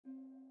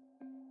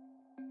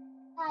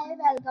Hi,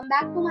 welcome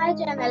back to my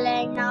channel,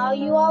 and now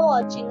you are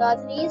watching a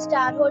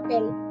 3-star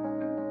hotel.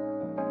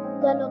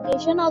 The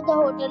location of the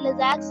hotel is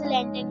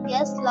excellent and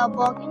guests love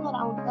walking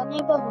around the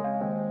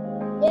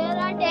neighborhood. There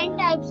are 10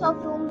 types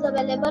of rooms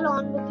available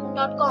on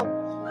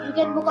booking.com. You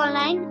can book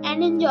online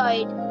and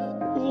enjoy it.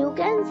 You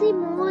can see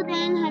more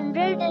than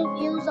 100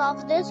 reviews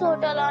of this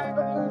hotel on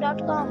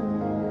booking.com.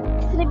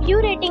 Its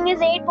review rating is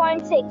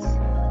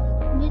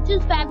 8.6, which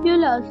is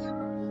fabulous.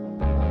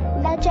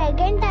 The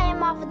check-in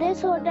time of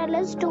this hotel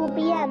is 2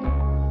 p.m.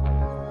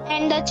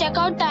 and the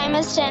checkout time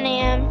is 10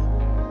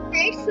 a.m.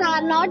 Pets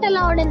are not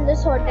allowed in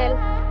this hotel.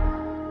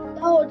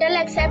 The hotel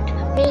accepts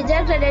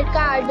major credit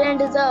cards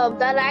and reserves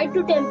the right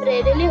to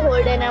temporarily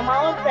hold an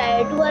amount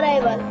prior to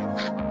arrival.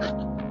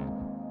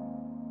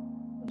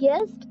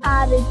 Guests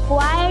are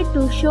required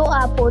to show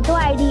a photo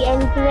ID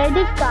and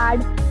credit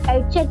card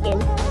at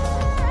check-in.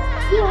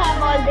 If you have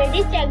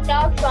already checked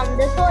out from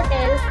this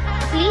hotel,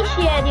 please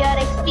share your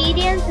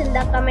experience in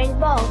the comment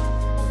box.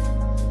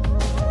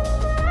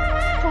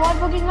 For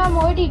booking or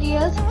more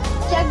details,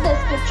 check the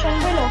description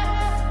below.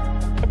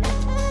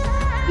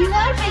 If you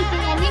are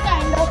facing any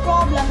kind of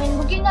problem in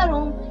booking a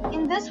room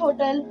in this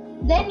hotel,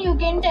 then you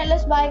can tell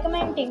us by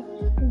commenting.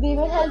 We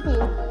will help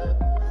you.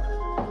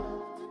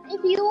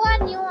 If you are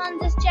new on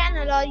this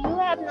channel or you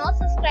have not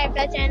subscribed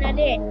our channel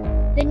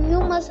yet, then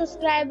you must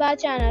subscribe our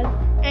channel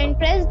and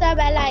press the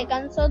bell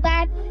icon so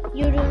that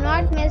you do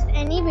not miss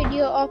any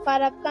video of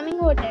our upcoming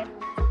hotel.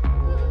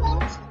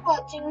 Thanks for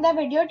watching the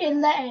video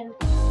till the end.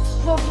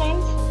 So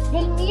friends,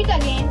 we'll meet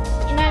again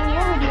in a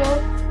new video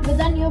with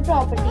a new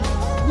property.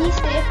 Be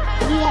safe,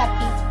 be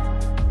happy.